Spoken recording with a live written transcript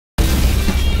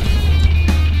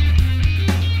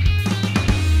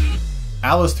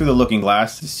Alice Through the Looking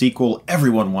Glass, the sequel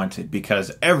everyone wanted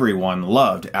because everyone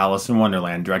loved Alice in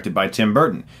Wonderland, directed by Tim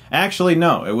Burton. Actually,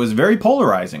 no, it was very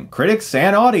polarizing. Critics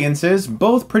and audiences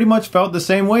both pretty much felt the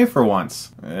same way for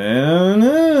once.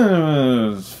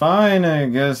 It's fine, I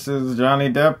guess, it's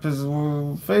Johnny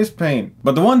Depp's face paint.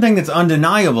 But the one thing that's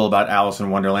undeniable about Alice in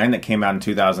Wonderland that came out in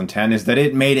 2010 is that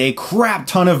it made a crap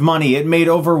ton of money. It made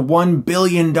over $1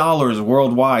 billion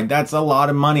worldwide. That's a lot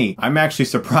of money. I'm actually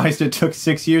surprised it took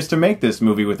 6 years to make this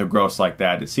movie with a gross like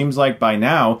that. It seems like by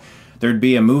now, there'd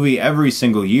be a movie every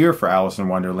single year for Alice in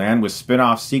Wonderland with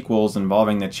spin-off sequels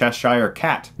involving the Cheshire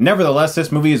Cat. Nevertheless,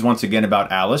 this movie is once again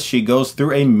about Alice. She goes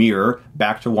through a mirror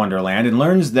back to Wonderland and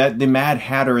learns that the Mad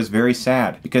Hatter is very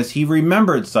sad because he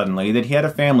remembered suddenly that he had a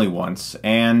family once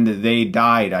and they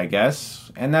died, I guess.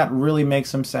 And that really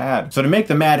makes him sad. So to make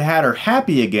the Mad Hatter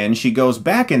happy again, she goes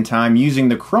back in time using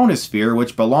the chronosphere,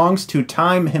 which belongs to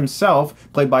Time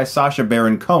himself, played by Sacha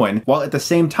Baron Cohen, while at the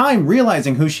same time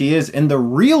realizing who she is in the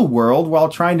real world while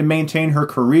trying to maintain her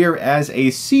career as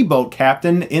a seaboat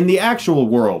captain in the actual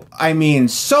world. I mean,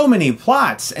 so many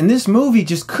plots, and this movie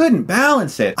just couldn't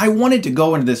balance it. I wanted to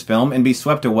go into this film and be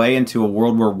swept away into a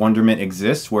world where wonderment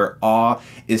exists, where awe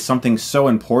is something so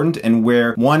important, and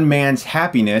where one man's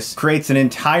happiness creates an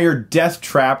entire death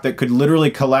trap that could literally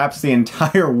collapse the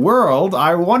entire world.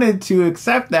 I wanted to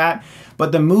accept that,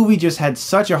 but the movie just had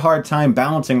such a hard time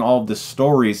balancing all of the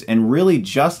stories and really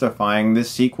justifying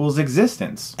this sequel's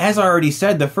existence. As I already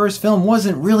said, the first film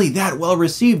wasn't really that well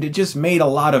received, it just made a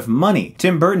lot of money.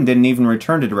 Tim Burton didn't even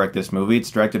return to direct this movie.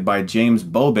 It's directed by James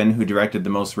Bobin, who directed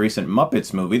the most recent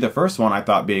Muppets movie, the first one I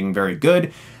thought being very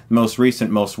good. Most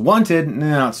recent, Most Wanted,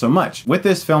 not so much. With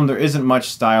this film, there isn't much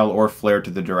style or flair to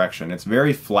the direction. It's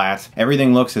very flat.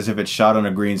 Everything looks as if it's shot on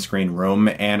a green screen room,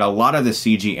 and a lot of the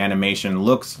CG animation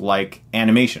looks like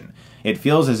animation. It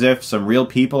feels as if some real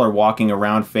people are walking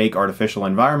around fake artificial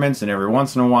environments, and every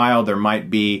once in a while there might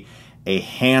be a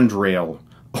handrail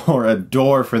or a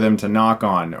door for them to knock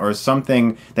on, or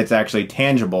something that's actually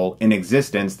tangible in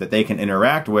existence that they can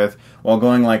interact with while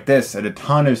going like this at a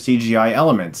ton of CGI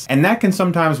elements. And that can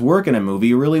sometimes work in a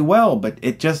movie really well, but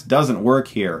it just doesn't work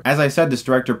here. As I said, this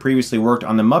director previously worked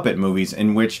on the Muppet movies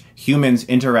in which humans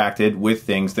interacted with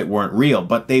things that weren't real,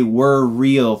 but they were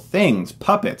real things.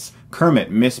 Puppets, Kermit,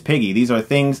 Miss Piggy, these are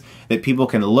things that people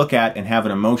can look at and have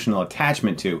an emotional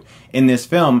attachment to. In this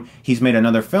film, he's made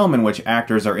another film in which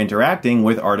actors are interacting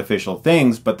with artificial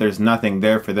things, but there's nothing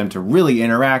there for them to really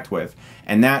interact with.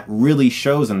 And that really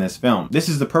shows in this film. This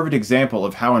is the perfect example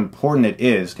of how important it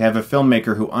is to have a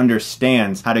filmmaker who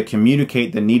understands how to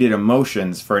communicate the needed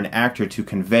emotions for an actor to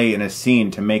convey in a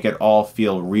scene to make it all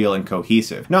feel real and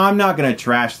cohesive. Now, I'm not going to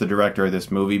trash the director of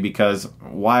this movie because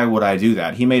why would I do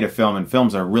that? He made a film and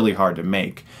films are really hard to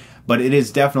make. But it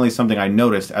is definitely something I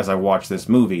noticed as I watched this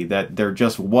movie, that there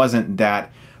just wasn't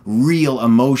that real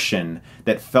emotion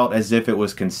that felt as if it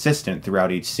was consistent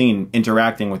throughout each scene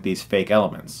interacting with these fake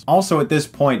elements. Also, at this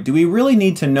point, do we really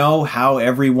need to know how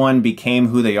everyone became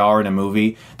who they are in a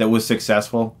movie that was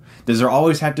successful? Does there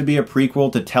always have to be a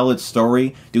prequel to tell its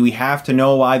story? Do we have to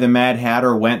know why the Mad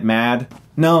Hatter went mad?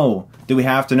 No. Do we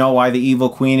have to know why the evil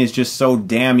queen is just so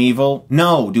damn evil?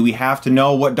 No. Do we have to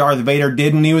know what Darth Vader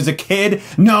did when he was a kid?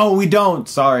 No, we don't.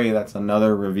 Sorry, that's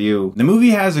another review. The movie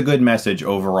has a good message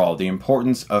overall. The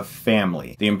importance of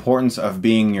family. The importance of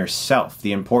being yourself.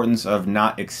 The importance of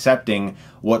not accepting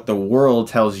what the world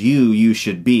tells you you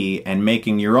should be and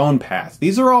making your own path.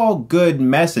 These are all good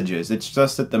messages. It's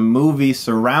just that the movie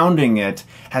surrounding it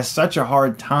has such a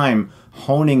hard time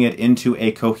honing it into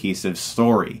a cohesive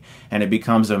story, and it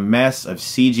becomes a mess of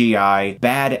CGI,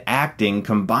 bad acting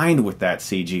combined with that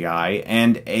CGI,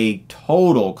 and a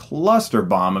total cluster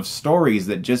bomb of stories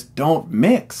that just don't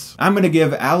mix. I'm gonna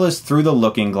give Alice Through the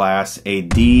Looking Glass a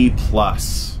D+.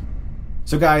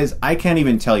 So guys, I can't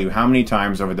even tell you how many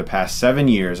times over the past 7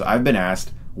 years I've been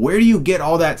asked, where do you get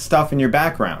all that stuff in your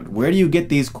background? Where do you get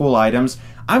these cool items?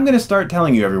 I'm gonna start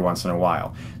telling you every once in a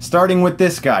while. Starting with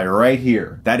this guy right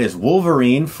here. That is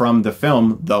Wolverine from the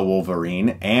film The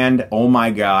Wolverine, and oh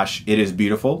my gosh, it is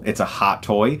beautiful. It's a hot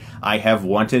toy. I have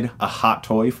wanted a hot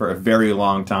toy for a very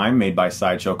long time, made by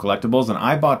Sideshow Collectibles, and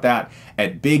I bought that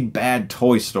at Big Bad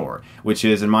Toy Store, which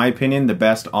is, in my opinion, the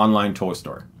best online toy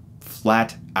store.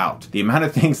 Flat out. The amount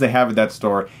of things they have at that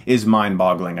store is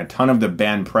mind-boggling. A ton of the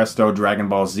Ban Presto Dragon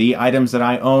Ball Z items that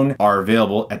I own are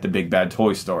available at the Big Bad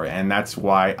Toy Store, and that's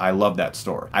why I love that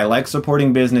store. I like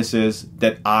supporting businesses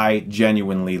that I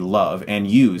genuinely love and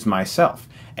use myself.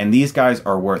 and these guys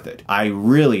are worth it. I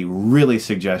really, really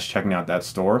suggest checking out that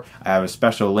store. I have a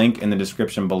special link in the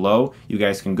description below. You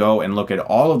guys can go and look at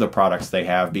all of the products they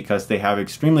have because they have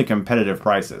extremely competitive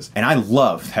prices. And I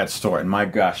love that store, and my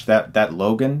gosh, that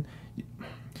Logan,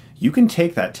 you can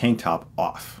take that tank top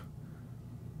off.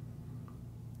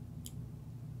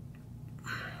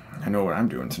 I know what I'm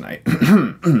doing tonight.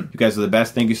 You guys are the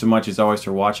best. Thank you so much as always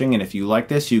for watching. And if you like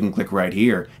this, you can click right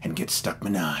here and get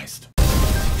Stuckmanized.